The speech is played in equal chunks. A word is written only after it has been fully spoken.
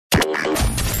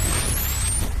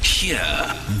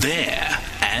Here, there,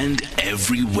 and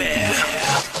everywhere.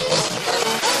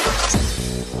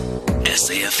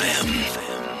 SAFM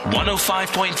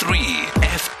 105.3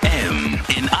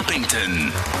 FM in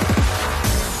Uppington.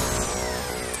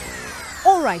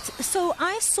 All right, so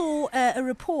I saw a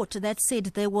report that said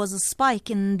there was a spike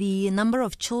in the number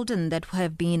of children that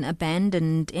have been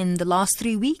abandoned in the last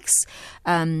 3 weeks,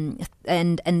 and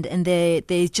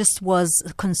there just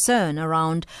was concern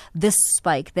around this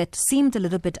spike that seemed a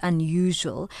little bit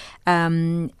unusual,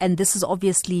 and this is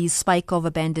obviously spike of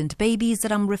abandoned babies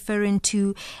that I'm referring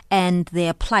to and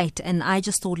their plight, and I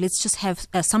just thought let's just have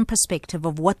some perspective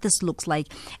of what this looks like,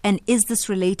 and is this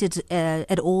related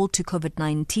at all to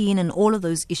COVID-19 and all of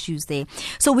those issues there.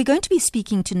 So we're going to be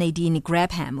speaking to NADENE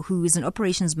GABHAM, who is an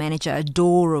operations manager at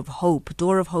Door of Hope.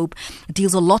 Door of Hope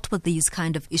deals a lot with these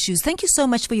kind of issues. Thank you so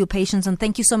much for your patience, and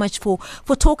thank you so much for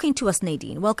talking to us,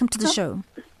 NADENE. Welcome to the show.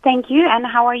 Thank you, and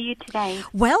how are you today?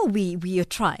 Well, we are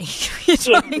trying. Yes,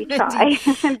 we try,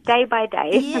 day by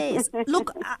day. Yes.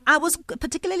 Look, I was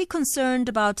particularly concerned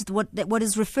about what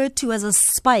is referred to as a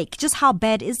spike. Just how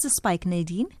bad is the spike,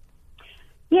 NADENE?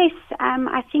 Yes,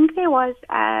 I think there was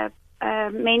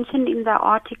mentioned in the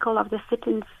article of the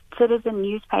Citizen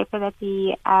newspaper that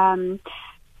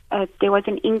there was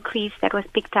an increase that was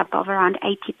picked up of around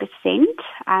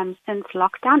 80% since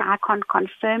lockdown. I can't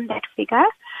confirm that figure.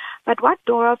 But what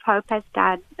Door of Hope has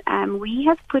done, we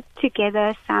have put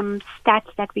together some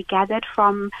stats that we gathered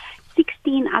from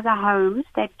 16 other homes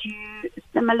that do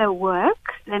similar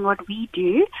work than what we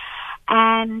do.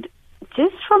 And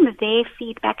just from their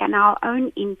feedback and our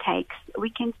own intakes, we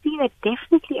can see that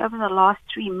definitely over the last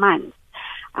 3 months,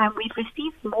 we've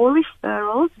received more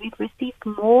referrals, we've received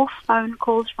more phone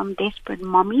calls from desperate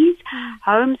mommies.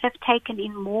 Homes have taken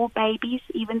in more babies,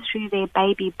 even through their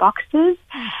baby boxes.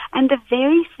 And the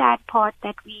very sad part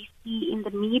that we see in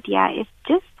the media is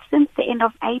just since the end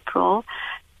of April,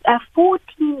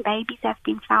 14 babies have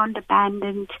been found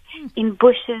abandoned in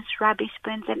bushes, rubbish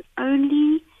bins, and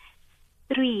only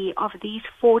 3 of these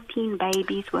 14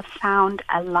 babies were found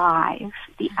alive.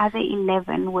 The other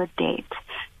 11 were dead.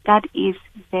 That is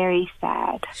very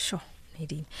sad. Sure,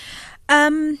 NADENE.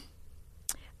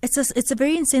 It's a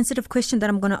very insensitive question that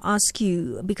I'm going to ask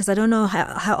you because I don't know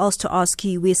how else to ask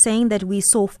you. We're saying that we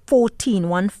saw 14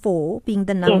 being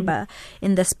the number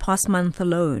in this past month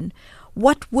alone.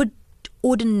 What would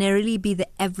ordinarily be the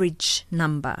average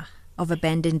number of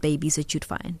abandoned babies that you'd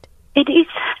find? It is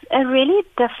a really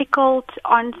difficult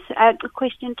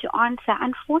question to answer.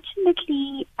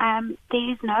 Unfortunately,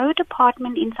 there is no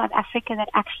department in South Africa that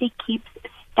actually keeps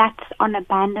stats on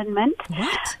abandonment.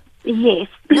 What? Yes.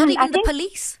 Not even the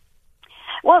police?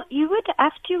 Well, you would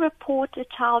have to report a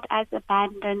child as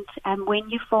abandoned when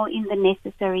you fill in the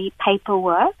necessary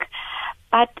paperwork.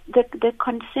 But the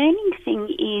concerning thing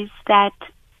is that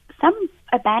some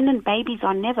abandoned babies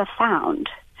are never found.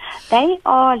 They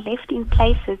are left in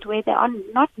places where they are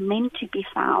not meant to be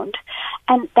found.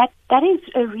 And that is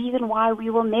a reason why we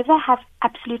will never have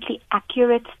absolutely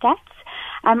accurate stats.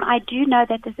 I do know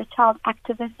that there's a child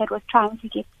activist that was trying to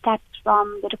get stats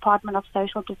from the Department of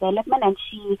Social Development, and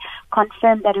she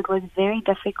confirmed that it was very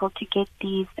difficult to get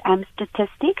these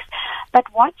statistics. But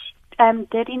what she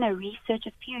did in a research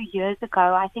a few years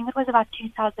ago, I think it was about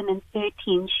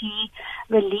 2013, she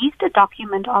released a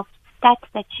document of stats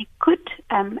that she could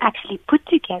actually put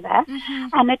together,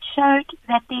 and it showed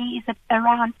that there is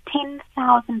around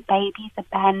 10,000 babies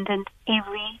abandoned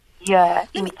every year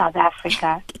in South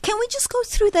Africa. Can we just go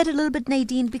through that a little bit,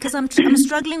 NADENE? Because I'm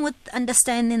struggling with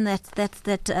understanding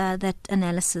that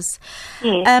analysis.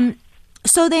 Yes.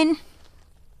 So then,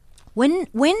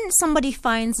 when somebody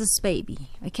finds this baby,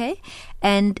 okay,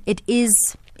 and it is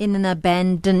in an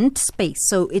abandoned space,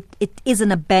 so it is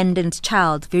an abandoned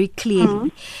child very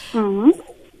clearly.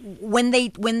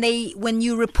 When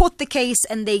you report the case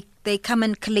and they come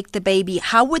and collect the baby,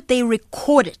 how would they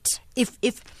record it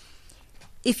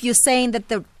if you're saying that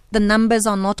the numbers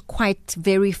are not quite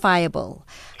verifiable?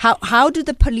 How do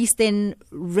the police then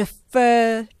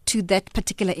refer to that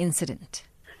particular incident?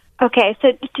 Okay,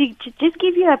 so to just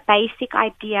give you a basic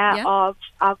idea of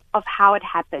how it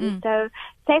happens. So,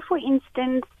 say for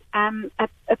instance,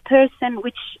 a person,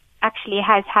 which actually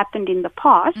has happened in the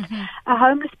past, a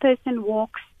homeless person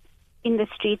walks in the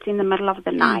streets in the middle of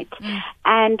the night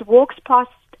and walks past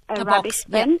a rubbish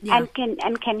bin and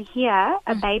can hear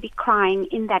a baby crying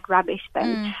in that rubbish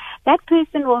bin. That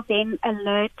person will then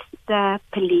alert the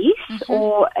police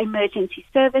or emergency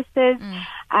services.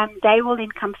 They will then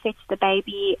come fetch the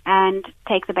baby and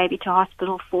take the baby to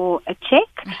hospital for a check,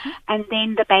 and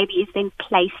then the baby is then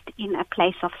placed in a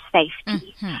place of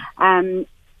safety.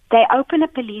 they open a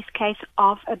police case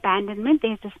of abandonment.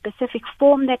 There's a specific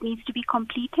form that needs to be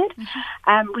completed,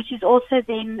 which is also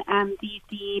then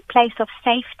the place of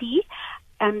safety.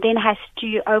 Then has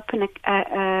to open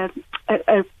a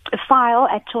file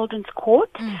at Children's Court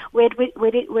where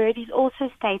it is also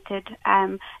stated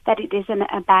that it is an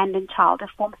abandoned child. A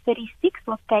Form 36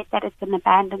 will state that it's an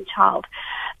abandoned child.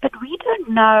 But we don't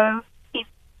know if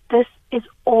this is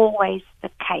always the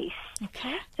case.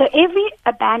 Okay. So every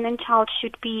abandoned child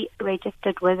should be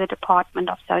registered with the Department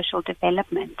of Social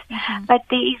Development. But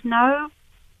there is no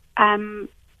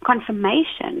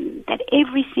confirmation that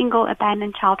every single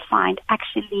abandoned child find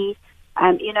actually,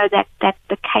 that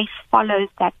the case follows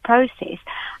that process.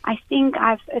 I think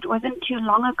it wasn't too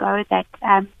long ago that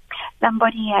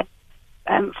somebody had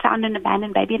found an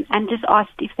abandoned baby and just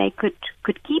asked if they could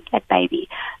keep that baby.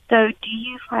 So do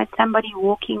you find somebody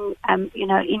walking,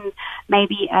 in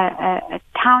maybe a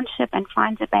township and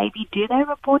finds a baby? Do they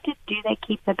report it? Do they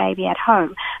keep the baby at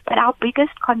home? But our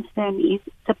biggest concern is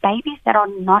the babies that are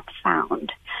not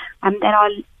found, that are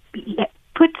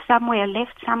put somewhere,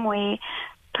 left somewhere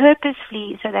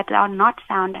purposely so that they are not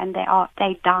found and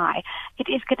they die. It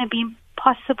is going to be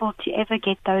impossible to ever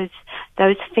get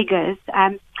those figures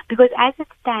because as it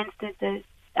stands,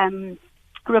 the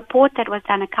report that was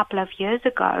done a couple of years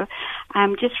ago,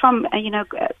 just from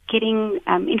getting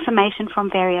information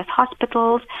from various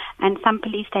hospitals and some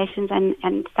police stations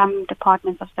and some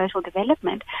departments of social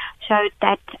development, showed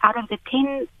that out of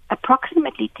the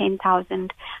approximately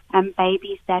 10,000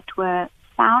 babies that were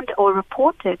found or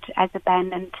reported as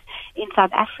abandoned in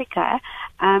South Africa,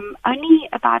 only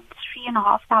about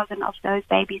 3,500 of those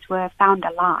babies were found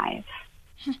alive.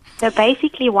 So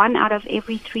basically 1 out of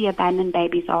every 3 abandoned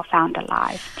babies are found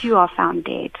alive. 2 are found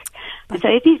dead. So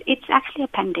it's actually a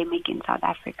pandemic in South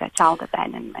Africa, child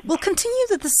abandonment. We'll continue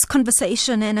with this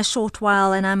conversation in a short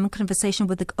while, and I'm in conversation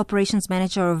with the operations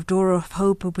manager of Door of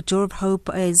Hope. Door of Hope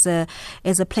is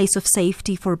a place of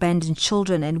safety for abandoned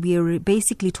children, and we are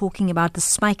basically talking about the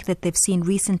spike that they've seen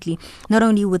recently, not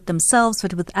only with themselves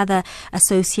but with other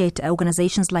associate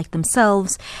organizations like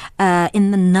themselves,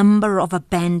 in the number of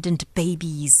abandoned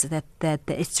babies that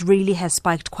it really has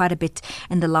spiked quite a bit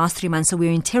in the last 3 months. So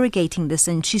we're interrogating this,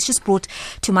 and she's just brought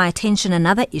to my attention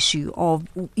another issue of,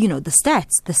 the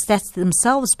stats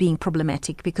themselves being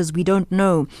problematic, because we don't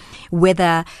know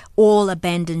whether all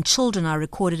abandoned children are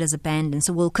recorded as abandoned.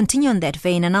 So we'll continue on that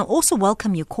vein, and I'll also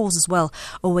welcome your calls as well,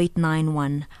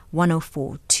 0891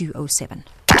 104 207.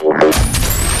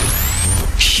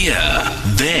 Here,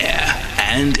 there,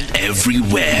 and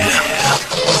everywhere.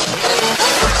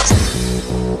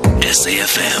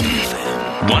 SAFM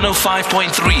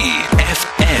 105.3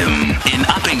 FM in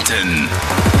Uppington.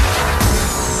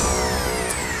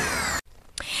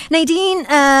 NADENE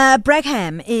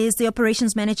GABHAM is the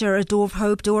operations manager at Door of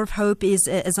Hope. Door of Hope is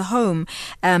a home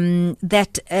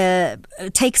that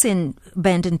takes in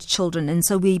abandoned children. And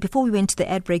so before we went to the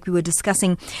ad break, we were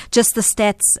discussing just the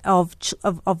stats of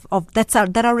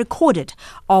that are recorded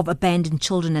of abandoned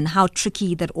children and how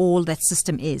tricky that all that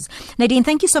system is. NADENE,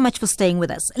 thank you so much for staying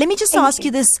with us. Let me just ask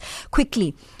you this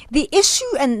quickly. The issue,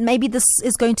 and maybe this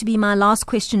is going to be my last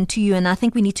question to you, and I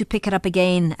think we need to pick it up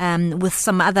again with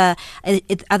some other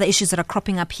issues that are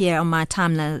cropping up here on my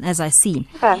timeline as I see.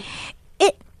 Okay. In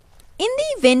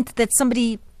the event that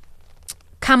somebody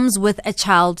comes with a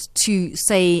child to,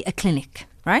 say, a clinic,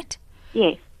 right?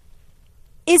 Yes.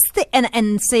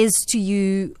 And says to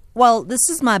you, well, this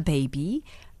is my baby,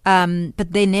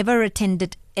 but they never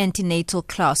attended antenatal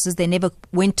classes. They never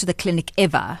went to the clinic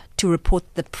ever to report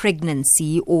the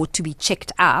pregnancy or to be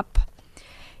checked up.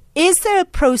 Is there a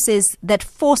process that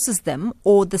forces them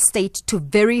or the state to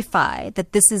verify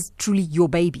that this is truly your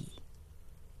baby?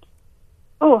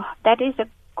 Oh, that is a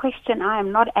question I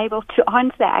am not able to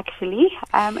answer, actually.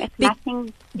 It's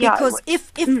nothing... Because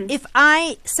if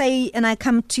I say, and I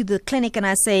come to the clinic and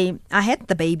I say, I had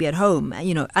the baby at home,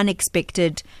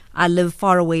 unexpected, I live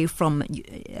far away from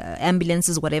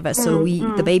ambulances, whatever, so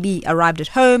the baby arrived at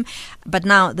home, but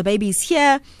now the baby is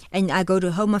here, and I go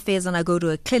to Home Affairs and I go to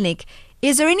a clinic.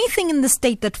 Is there anything in the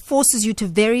state that forces you to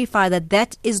verify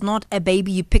that is not a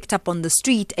baby you picked up on the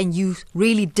street and you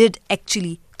really did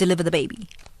actually deliver the baby?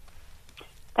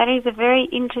 That is a very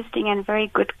interesting and very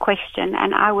good question,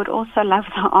 and I would also love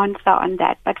the answer on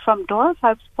that. But from Door of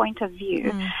Hope's point of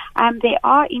view, there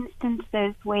are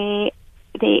instances where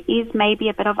there is maybe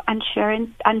a bit of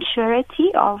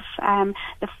unsurety of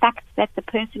the fact that the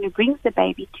person who brings the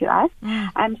baby to us.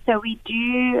 So we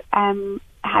do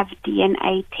have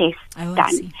DNA tests I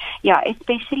done. see. Yeah,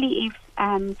 especially if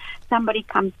somebody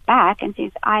comes back and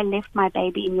says, I left my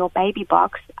baby in your baby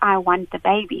box, I want the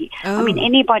baby. I mean,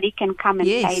 anybody can come and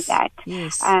say that.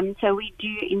 Yes. So we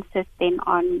do insist then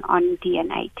on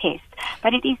DNA tests.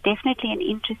 But it is definitely an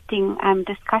interesting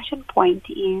discussion point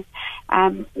is,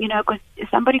 because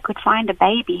somebody could find a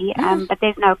baby, but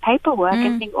there's no paperwork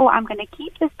and think, oh, I'm going to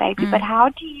keep this baby. But how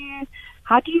do you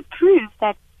prove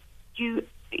that you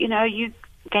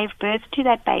gave birth to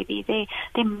that baby?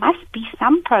 There must be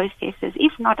some processes.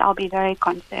 If not, I'll be very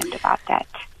concerned about that.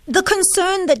 The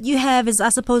concern that you have is, I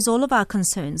suppose, all of our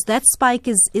concerns. That spike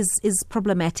is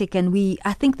problematic, and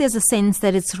I think there's a sense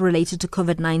that it's related to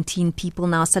COVID-19, people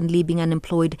now suddenly being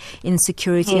unemployed,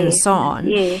 insecurity, and so on.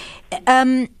 Yes.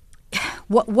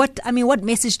 What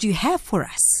message do you have for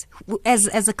us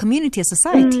as a community, a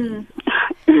society?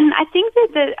 I think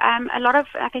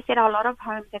that a lot of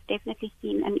homes have definitely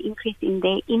seen an increase in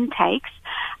their intakes,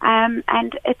 and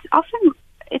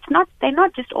they're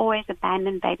not just always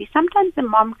abandoned babies. Sometimes the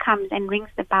mom comes and rings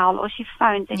the bell, or she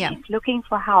phones and she's looking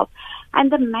for help.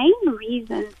 And the main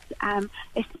reasons,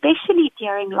 especially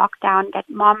during lockdown, that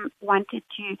mom wanted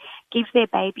to give their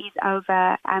babies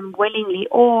over willingly,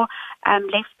 or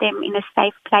left them in a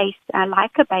safe place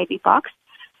like a baby box.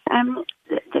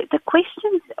 The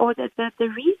questions or the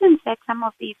reasons that some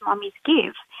of these mommies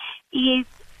give is,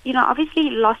 obviously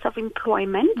loss of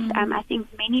employment. I think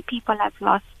many people have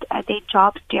lost their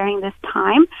jobs during this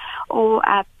time, or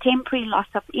temporary loss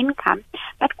of income.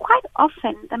 But quite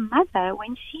often the mother,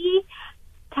 when she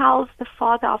tells the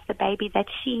father of the baby that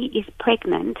she is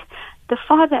pregnant, the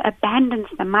father abandons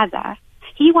the mother.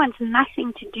 He wants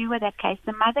nothing to do with that case.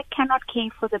 The mother cannot care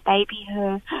for the baby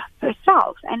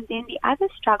herself. And then the other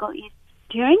struggle is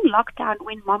during lockdown,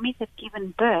 when mommies have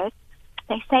given birth,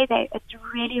 they say that it's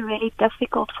really, really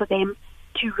difficult for them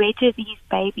to register these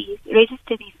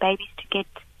babies to get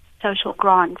social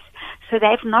grants. So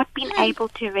they've not been able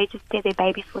to register their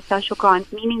babies for social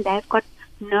grants, meaning they've got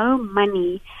no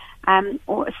money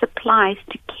or supplies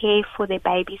to care for their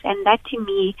babies. And that, to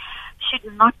me,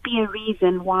 should not be a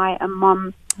reason why a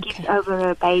mom gives over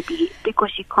her baby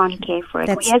because she can't care for it.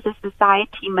 We as a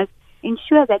society must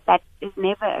ensure that is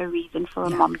never a reason for a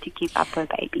mom to give up her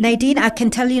baby. Nadine, I can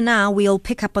tell you now, we'll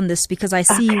pick up on this because I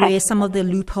see where some of the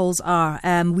loopholes are.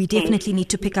 We definitely need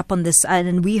to pick up on this.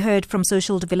 And we heard from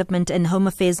Social Development and Home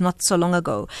Affairs not so long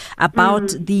ago about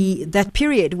that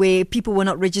period where people were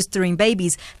not registering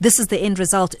babies. This is the end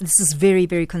result. This is very,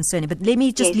 very concerning. But let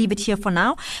me just leave it here for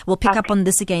now. We'll pick up on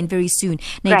this again very soon.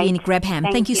 Nadene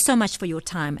GABHAM, thank you so much for your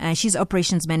time. She's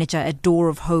Operations Manager at Door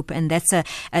of Hope, and that's a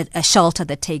shelter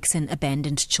that takes in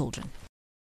abandoned children.